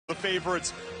The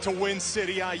favorites to win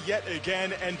Serie A yet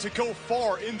again and to go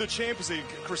far in the Champions League.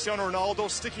 Cristiano Ronaldo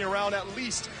sticking around at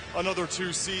least another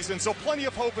 2 seasons, so plenty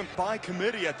of hope and by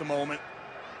committee at the moment.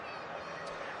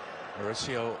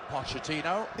 Mauricio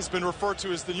Pochettino. He's been referred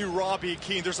to as the new Robbie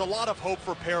Keane. There's a lot of hope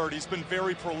for Parrott. He's been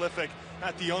very prolific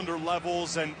at the under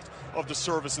levels and of the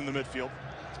service in the midfield.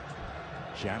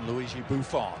 Gianluigi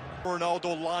Buffon.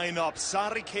 Ronaldo lineup.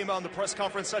 Sarri came out in the press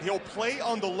conference, said he'll play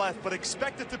on the left, but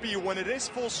expect it to be when it is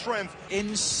full strength.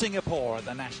 In Singapore at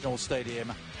the National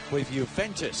Stadium with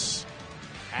Juventus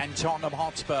and Tottenham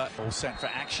Hotspur all set for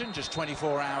action. Just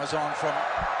 24 hours on from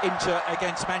Inter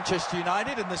against Manchester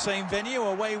United in the same venue.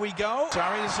 Away we go.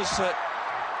 Sarri, this is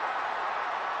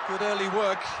good early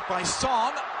work by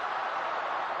Son.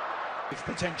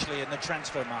 Potentially in the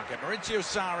transfer market. Maurizio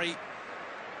Sarri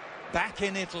back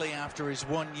in Italy after his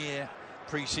 1 year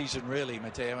pre-season, really,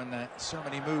 Matteo, and so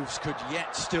many moves could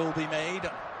yet still be made.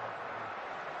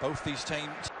 Both these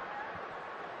teams.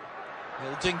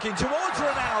 He'll dink in towards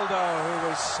Ronaldo, who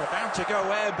was about to go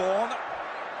airborne.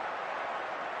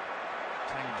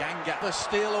 Tanganga, the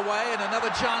steal away, and another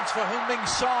chance for Heung-min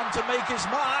Son to make his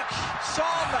mark.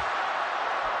 Son!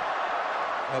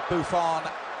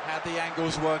 Buffon had the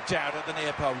angles worked out at the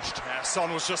near post. Yeah,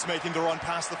 Son was just making the run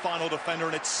past the final defender,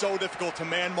 and it's so difficult to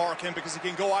man mark him because he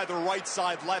can go either right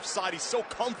side, left side. He's so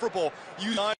comfortable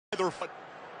using either foot.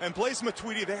 And Blaise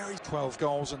Matuidi there. 12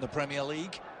 goals in the Premier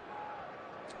League.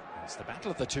 It's the battle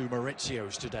of the two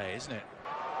Maurizios today, isn't it?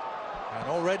 And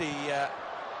already a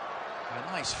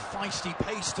nice feisty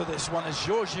pace to this one as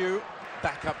Giorgio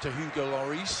back up to Hugo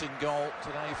Lloris in goal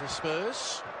today for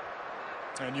Spurs.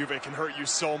 And Juve can hurt you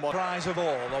so much. Prize of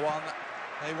all, the one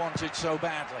they wanted so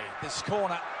badly. This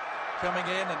corner coming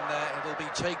in, and it'll be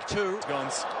take two.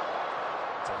 Guns.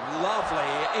 It's a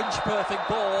lovely inch-perfect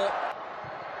ball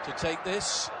to take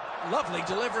this. Lovely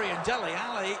delivery, and Dele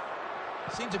Alli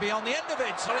seemed to be on the end of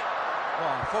it. So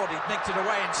I thought he'd nicked it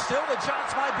away, and still the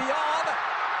chance might be on.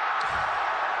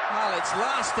 Well, it's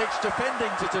last-ditch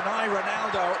defending to deny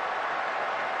Ronaldo.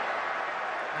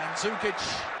 And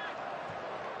Zukic.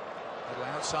 Little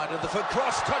outside of the foot,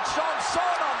 cross touched on, Son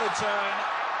on the turn.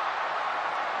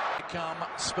 Here come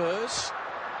Spurs.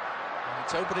 And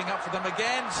it's opening up for them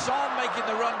again. Son making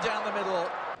the run down the middle.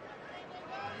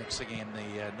 Mixing in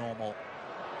the normal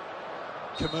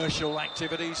commercial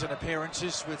activities and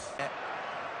appearances with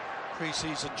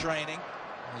pre-season training.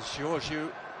 As Giorgio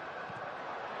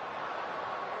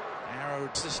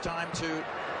arrowed this time to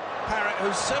Parrott,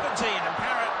 who's 17, and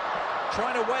Parrott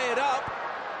trying to weigh it up.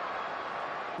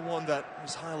 One that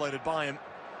was highlighted by him.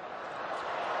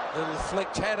 Little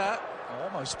flicked header,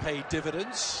 almost paid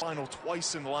dividends. Final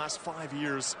twice in the last 5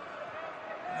 years.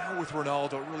 Now with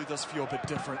Ronaldo, it really does feel a bit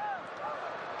different.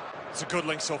 It's a good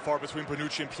link so far between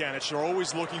Bonucci and Pjanic. They're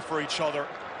always looking for each other,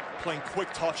 playing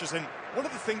quick touches. And one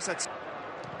of the things that's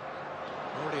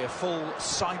already a full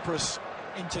Cyprus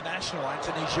international,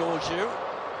 Anthony Giorgio.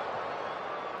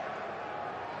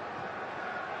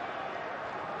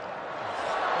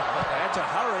 To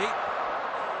hurry.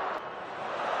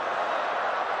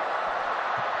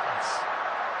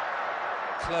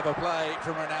 Clever play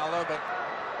from Ronaldo, but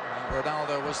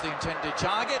Ronaldo was the intended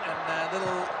target, and a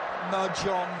little nudge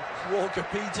on Walker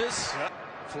Peters. Yeah.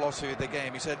 Philosophy of the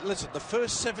game. He said, listen, the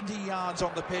first 70 yards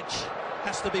on the pitch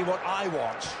has to be what I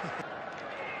want.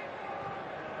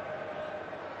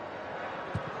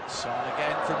 Son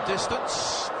again from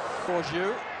distance.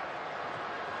 Giorgio.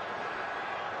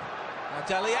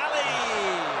 Dele Alli,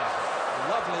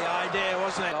 lovely idea,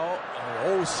 wasn't it? Oh,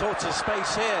 all sorts of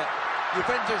space here.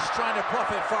 Juventus trying to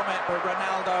profit from it, but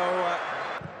Ronaldo,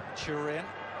 Turian,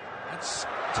 that's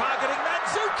targeting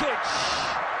Mandzukic.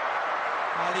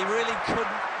 Well, he really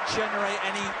couldn't generate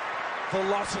any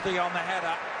velocity on the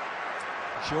header.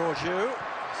 Giorgio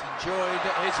has enjoyed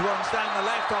his runs down the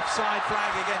left, offside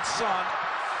flag against Son.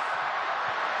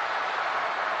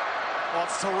 Well,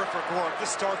 it's terrific work. This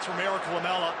starts from Eric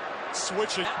Lamela.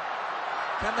 Switching.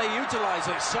 Can they utilize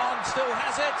it? Son still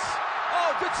has it.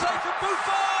 Oh, good save from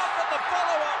Buffon, and the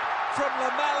follow-up from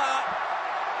Lamela.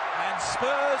 And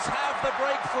Spurs have the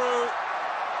breakthrough.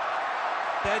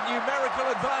 Their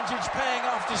numerical advantage paying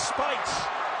off despite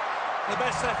the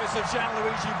best efforts of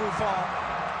Gianluigi Buffon.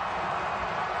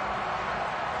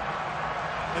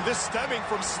 And this stemming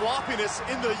from sloppiness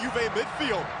in the Juve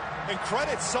midfield. And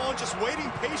credit Son just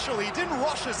waiting patiently. He didn't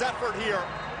rush his effort here.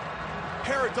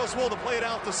 Parrott does well to play it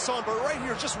out to Son, but right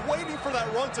here, just waiting for that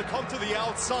run to come to the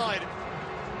outside.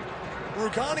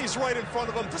 Rugani's right in front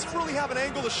of him, doesn't really have an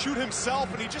angle to shoot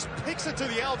himself, and he just picks it to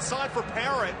the outside for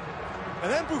Parrott.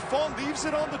 And then Buffon leaves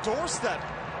it on the doorstep.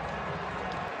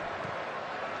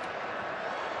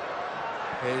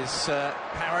 Is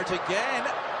Parrott again.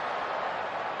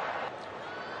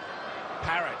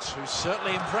 Parrott, who's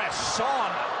certainly impressed.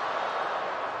 Son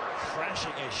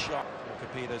crashing his shot. Walker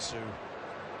Peters, who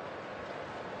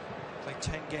played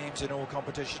 10 games in all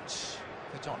competitions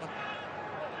for Tottenham.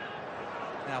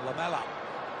 Now Lamela.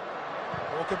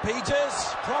 Walker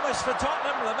Peters, promise for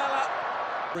Tottenham. Lamela.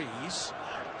 Breeze.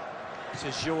 This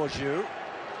is Georgiou.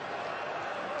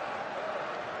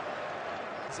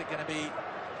 Is it going to be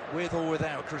with or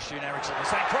without Christian Eriksen? The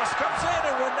same cross comes in,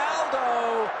 and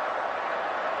Ronaldo,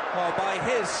 well, by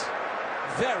his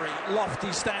very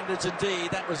lofty standards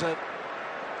indeed, that was an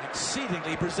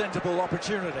exceedingly presentable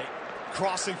opportunity.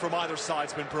 Crossing from either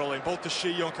side's been brilliant, both the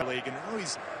Young League, and now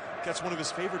he's gets one of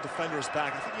his favorite defenders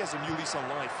back. I think he has a new lease on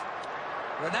life.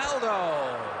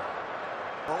 Ronaldo.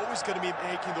 They're always going to be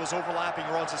making those overlapping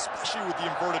runs, especially with the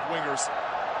inverted wingers.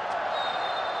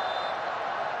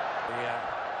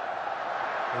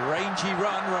 Rangy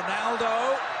run,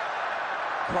 Ronaldo.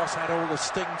 Cross had all the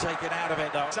sting taken out of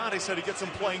it, though. Sade said he gets some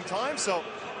playing time, so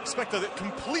expect a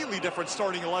completely different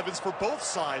starting 11s for both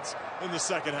sides in the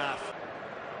second half.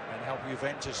 And help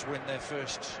Juventus win their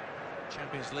first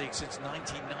Champions League since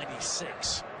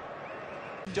 1996.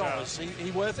 Dollars,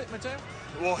 he worth it, Matteo?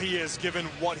 Well, he is, given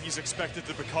what he's expected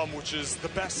to become, which is the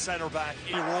best center back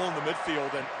in a role in the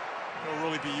midfield, and he'll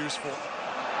really be useful.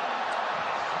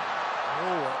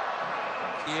 Oh.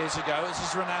 Years ago, this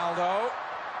is Ronaldo.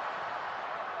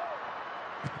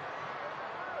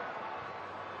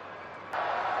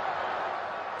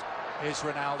 Here's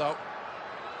Ronaldo.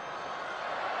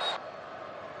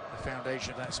 The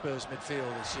foundation of that Spurs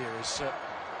midfield this year is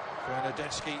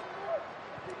Bernardeschi,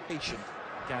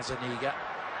 Gazzaniga.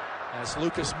 As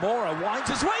Lucas Moura winds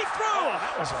his way through. Oh,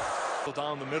 that was a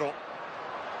down the middle.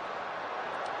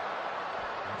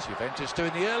 Juventus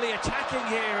doing the early attacking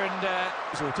here, and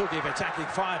so we're talking of attacking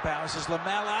firepower. This is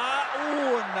Lamela.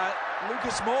 Ooh, and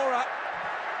Lucas Moura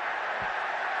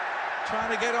trying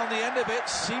to get on the end of it,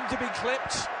 seemed to be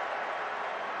clipped.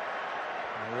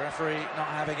 And the referee not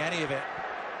having any of it.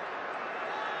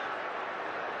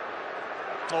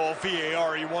 Oh,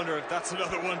 VAR, you wonder if that's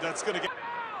another one that's going to get...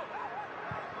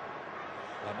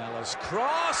 Lamela's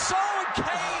cross. Oh, and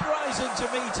Kane rising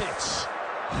to meet it.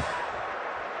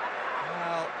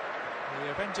 The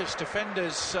Juventus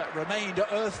defenders remained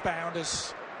earthbound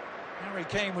as Harry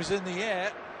Kane was in the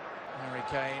air. Harry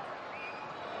Kane.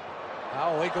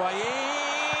 Oh, Higuain,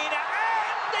 and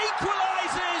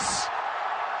equalises!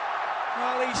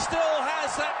 Well, he still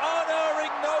has that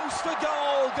unerring nose for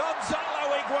goal.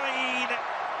 Gonzalo Higuain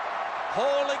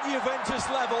hauling Juventus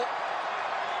level.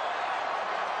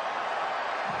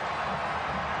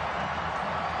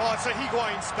 Oh, it's a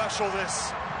Higuain special,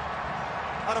 this.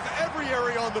 Out of every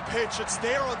area on the pitch, it's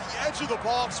there on the edge of the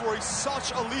box where he's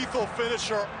such a lethal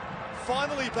finisher.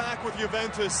 Finally back with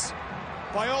Juventus.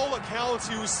 By all accounts,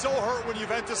 he was so hurt when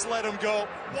Juventus let him go.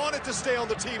 Wanted to stay on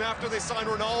the team after they signed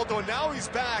Ronaldo, and now he's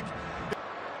back.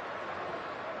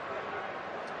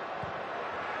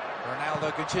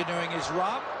 Ronaldo continuing his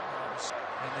run.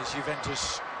 And this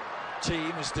Juventus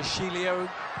team as De Sciglio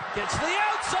gets to the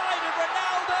outside, and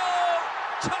Ronaldo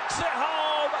tucks it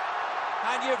home.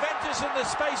 And Juventus, in the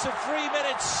space of 3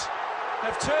 minutes,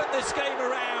 have turned this game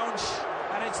around,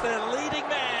 and it's their leading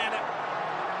man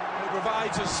who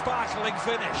provides a sparkling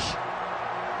finish.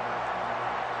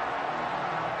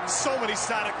 So many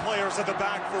static players at the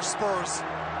back for Spurs.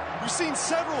 We've seen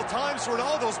several times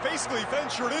Ronaldo's basically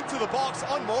ventured into the box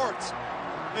unmarked.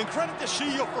 And credit to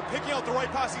Sciglio for picking out the right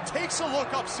pass. He takes a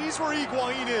look up, sees where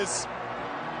Higuain is.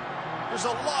 There's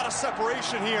a lot of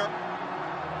separation here.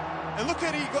 And look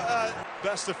at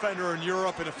best defender in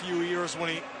Europe in a few years when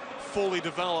he fully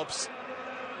develops.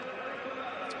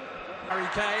 Harry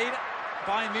Kane,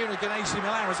 Bayern Munich and AC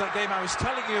Milan was that game I was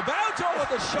telling you about. Oh,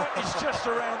 the shot is just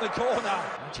around the corner.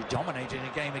 Actually dominating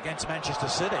a game against Manchester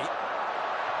City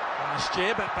last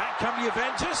year, but back come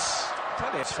Juventus.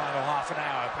 Tell you, it's final half an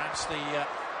hour. Perhaps the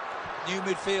new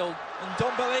midfield and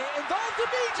Ndombele involved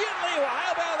immediately. Well,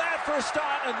 how about that for a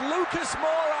start? And Lucas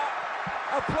Moura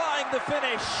applying the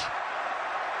finish.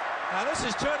 Now this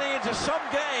is turning into some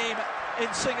game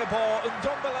in Singapore. And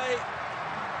Ndombele,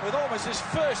 with almost his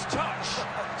first touch,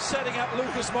 setting up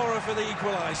Lucas Moura for the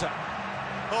equaliser.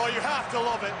 Oh, you have to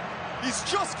love it. He's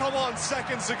just come on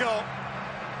seconds ago.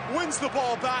 Wins the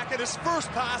ball back, and his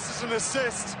first pass is an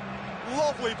assist.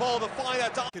 Lovely ball to find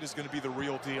that. It is going to be the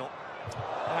real deal.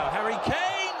 Now Harry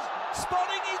Kane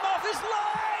spotting him off his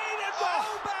line, and how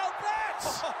about that?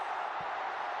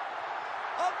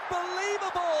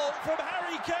 Unbelievable from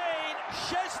Harry Kane.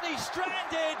 Szczesny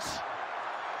stranded,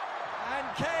 and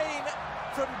Kane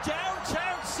from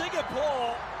downtown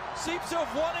Singapore seems to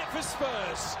have won it for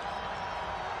Spurs.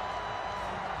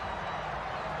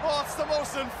 Oh, it's the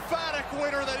most emphatic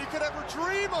winner that he could ever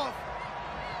dream of.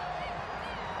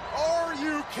 Are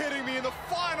you kidding me? In the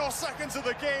final seconds of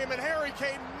the game, and Harry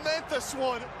Kane meant this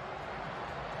one.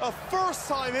 A first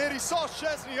time hit, he saw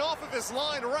Szczesny off of his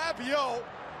line. Rabiot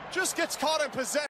just gets caught in possession.